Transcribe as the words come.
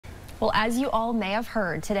Well, as you all may have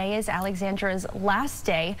heard, today is Alexandra's last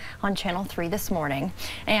day on Channel 3 this morning.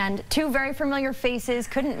 And two very familiar faces,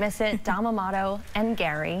 couldn't miss it, Dom Amato and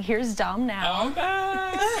Gary. Here's Dom now. Oh,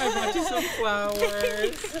 bye. I brought you some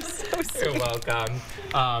flowers. So sweet. You're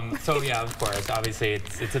welcome. So yeah, of course, obviously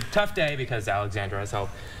it's a tough day because Alexandra has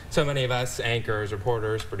helped so many of us anchors,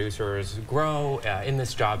 reporters, producers grow in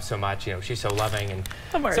this job so much. You know, she's so loving and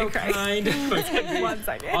so kind. One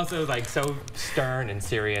second. Also, like, so stern and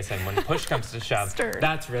serious. And when push comes to shove,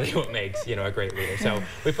 that's really what makes, you know, a great leader. So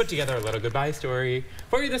we put together a little goodbye story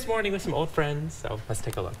for you this morning with some old friends. So let's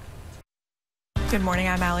take a look. Good morning,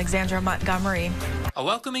 I'm Alexandra Montgomery. A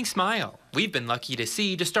welcoming smile we've been lucky to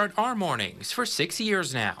see to start our mornings for 6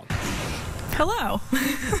 years now. Hello.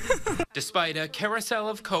 Despite a carousel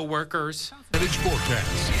of co-workers, I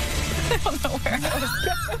don't know where I was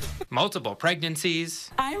going. multiple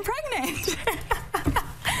pregnancies, I'm pregnant.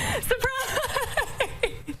 Surprise!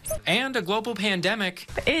 and a global pandemic,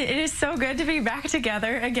 It is so good to be back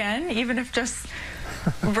together again, even if just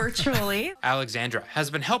virtually. Alexandra has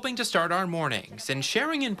been helping to start our mornings and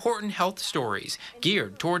sharing important health stories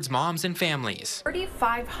geared towards moms and families.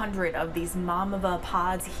 3,500 of these Mamava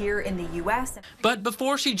pods here in the U.S. But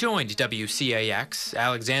before she joined WCAX,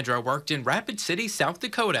 Alexandra worked in Rapid City, South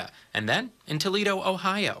Dakota, and then in Toledo,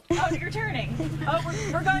 Ohio. Oh, you're turning. Oh,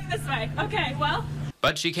 we're going this way. Okay, well.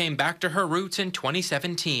 But she came back to her roots in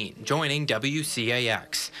 2017, joining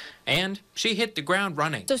WCAX. And she hit the ground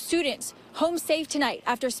running. So students, home safe tonight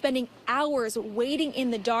after spending hours waiting in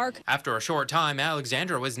the dark. After a short time,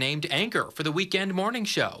 Alexandra was named anchor for the weekend morning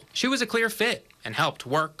show. She was a clear fit and helped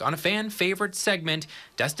work on a fan-favorite segment,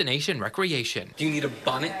 Destination Recreation. Do you need a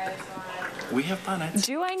bonnet? We have bonnets.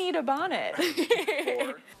 Do I need a bonnet?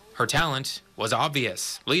 Her talent was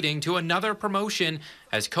obvious, leading to another promotion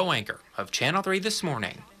as co-anchor of Channel 3 this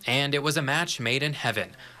morning. And it was a match made in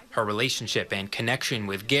heaven. Her relationship and connection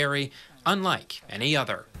with Gary, unlike any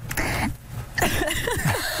other. I'm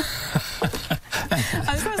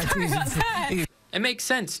so sorry about that. It makes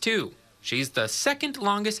sense, too. She's the second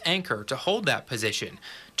longest anchor to hold that position,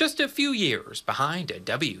 just a few years behind a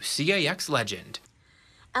WCAX legend.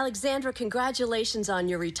 Alexandra, congratulations on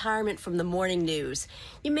your retirement from the morning news.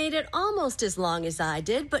 You made it almost as long as I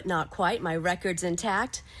did, but not quite. My record's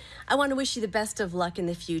intact. I want to wish you the best of luck in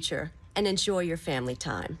the future and enjoy your family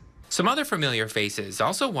time. Some other familiar faces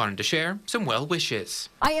also wanted to share some well wishes.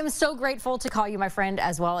 I am so grateful to call you my friend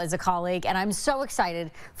as well as a colleague, and I'm so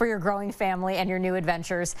excited for your growing family and your new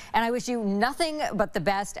adventures. And I wish you nothing but the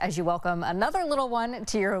best as you welcome another little one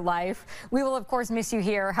to your life. We will, of course, miss you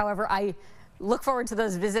here. However, I look forward to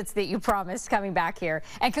those visits that you promised coming back here.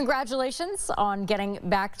 And congratulations on getting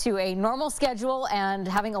back to a normal schedule and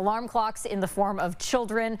having alarm clocks in the form of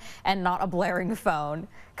children and not a blaring phone.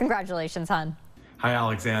 Congratulations, hon. Hi,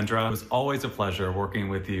 Alexandra. It was always a pleasure working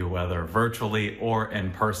with you, whether virtually or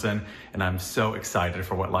in person, and I'm so excited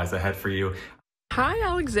for what lies ahead for you. Hi,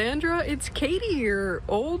 Alexandra. It's Katie, your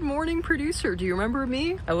old morning producer. Do you remember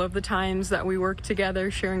me? I love the times that we worked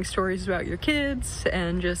together sharing stories about your kids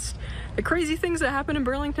and just the crazy things that happen in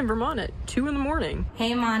Burlington, Vermont at 2 in the morning.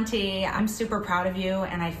 Hey, Monty. I'm super proud of you,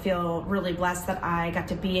 and I feel really blessed that I got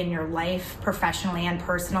to be in your life professionally and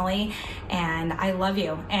personally, and I love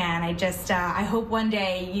you. And I hope one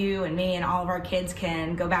day you and me and all of our kids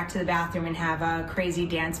can go back to the bathroom and have a crazy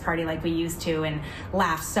dance party like we used to and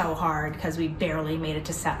laugh so hard because we barely made it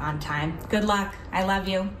to set on time. Good luck. I love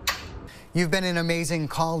you. You've been an amazing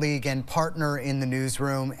colleague and partner in the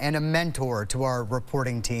newsroom and a mentor to our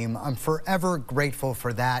reporting team. I'm forever grateful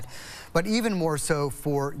for that, but even more so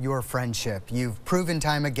for your friendship. You've proven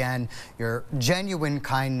time again your genuine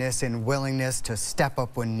kindness and willingness to step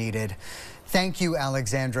up when needed. Thank you,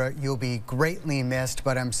 Alexandra. You'll be greatly missed,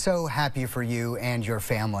 but I'm so happy for you and your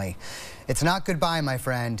family. It's not goodbye, my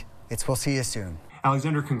friend. It's we'll see you soon.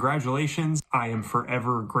 Alexandra, congratulations. I am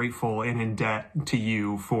forever grateful and in debt to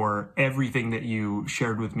you for everything that you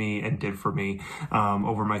shared with me and did for me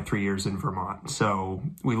over my 3 years in Vermont. So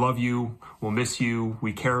we love you, we'll miss you,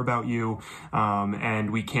 we care about you,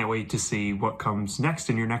 and we can't wait to see what comes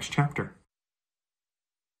next in your next chapter.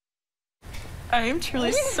 I am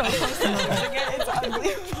truly so close to losing it. It's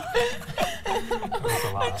ugly.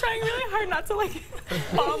 I'm trying really hard not to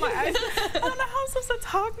follow my eyes. I don't know how I'm supposed to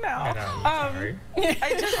talk now. I know, I'm sorry. I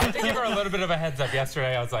had to give her a little bit of a heads up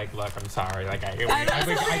yesterday. I was like, look, I'm sorry. Like, I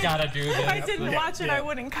gotta do this. If I didn't watch it, I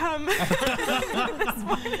wouldn't come this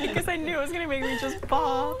morning because I knew it was going to make me just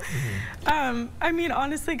bawl. I mean,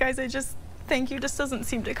 honestly, guys, I just, thank you just doesn't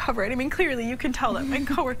seem to cover it. I mean, clearly you can tell that my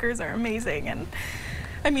coworkers are amazing. And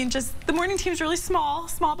I mean, just the morning team's really small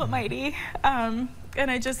but mighty. And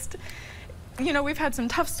you know, we've had some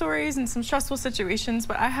tough stories and some stressful situations,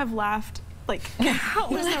 but I have laughed like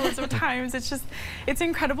countless numbers of times. It's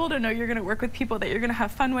incredible to know you're going to work with people that you're going to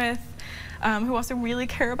have fun with, who also really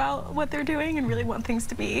care about what they're doing and really want things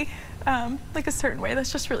to be like a certain way.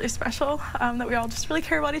 That's just really special, that we all just really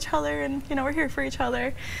care about each other, and, you know, we're here for each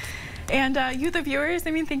other. And you, the viewers,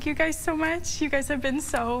 I mean, thank you guys so much. You guys have been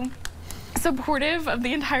so supportive of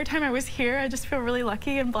the entire time I was here. I just feel really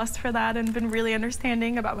lucky and blessed for that, and been really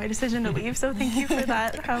understanding about my decision to leave. So thank you for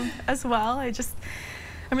that as well.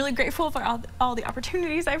 I'm really grateful for all the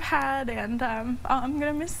opportunities I've had, and I'm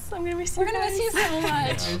gonna miss you. We're gonna miss you so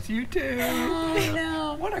much. Miss you too. I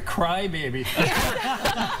know. What a crybaby.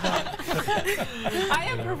 I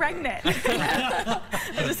am pregnant. I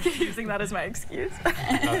just keep using that as my excuse.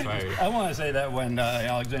 That's right. I want to say that when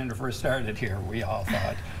Alexandra first started here, we all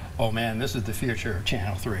thought, oh man, this is the future of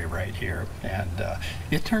Channel 3 right here. And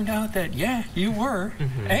it turned out that, yeah, you were.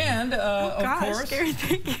 And of course, Gary,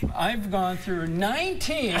 thank you. I've gone through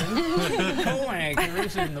 19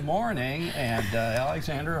 co-anchors in the morning, and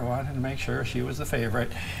Alexandra wanted to make sure she was the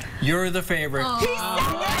favorite. You're the favorite.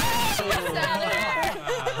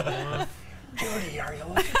 Judy, are you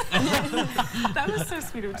looking? That was so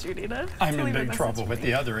sweet of Judy to I'm in leave a big message trouble for with me.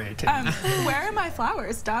 the other 18. Where are my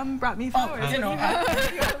flowers? Dom brought me flowers. You know,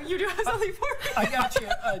 you do have something for me. I got you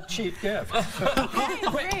a cheap gift. Okay,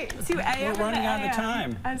 great. To AM. We're running out of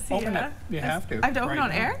time. Open it. You have to. I have to open right on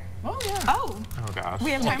now. air? Oh, yeah. Oh. Oh, gosh.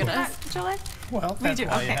 We have time for that, Julie? Well, that's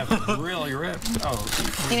why you have to really rip. Oh,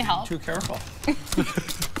 Need help? too careful.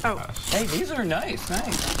 Oh. Hey, these are nice.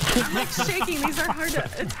 Nice. I'm like shaking. These are hard to,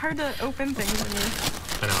 it's hard to open things when you...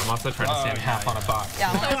 I know, I'm also trying to stand half on a box.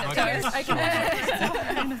 Yeah, I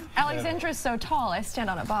can Alexandra's so tall, I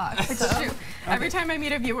stand on a box. It's true. Every time I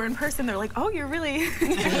meet a viewer in person, they're like, oh, you're really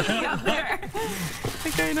up there.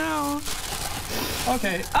 Like, I know.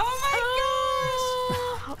 Okay. Oh my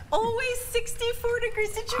gosh! Always 64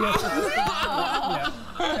 degrees situation. Yeah.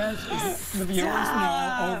 As the viewers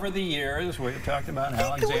know, over the years, we've talked about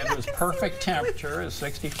Alexandra's perfect temperature is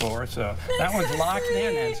 64, so that one's locked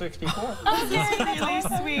in at 64. That's really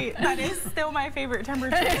sweet. That is still my favorite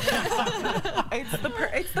temperature. It's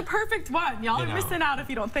the perfect one. Y'all are missing out if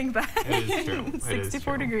you don't think that. It is true.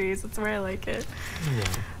 64 degrees. That's where I like it. Yeah.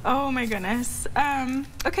 Oh my goodness.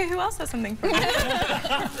 Okay, who else has something for me?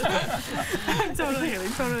 I'm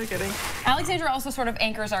totally kidding. Alexandra also sort of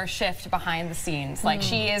anchors our shift behind the scenes. Like,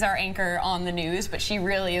 she is our anchor on the news, but she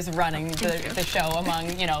really is running the show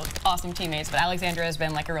among, you know, awesome teammates. But Alexandra has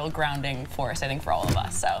been like a real grounding force, I think, for all of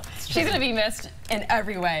us. So she's going to be missed in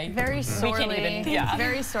every way. Very sorely. We can't even,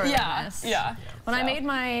 Very sorely missed. Yeah. When I made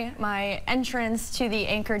my entrance to the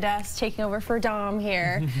anchor desk, taking over for Dom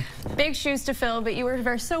here, big shoes to fill, but you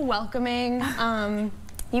were so welcoming.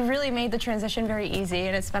 You really made the transition very easy,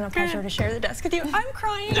 and it's been a pleasure to share the desk with you. I'm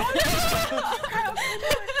crying.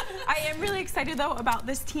 I am really excited, though, about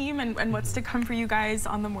this team and what's to come for you guys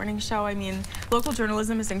on the morning show. I mean, local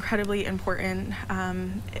journalism is incredibly important.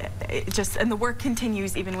 And the work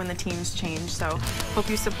continues even when the teams change. So hope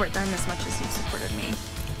you support them as much as you've supported me.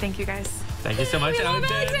 Thank you, guys. Thank you so much,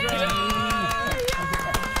 Alexandra.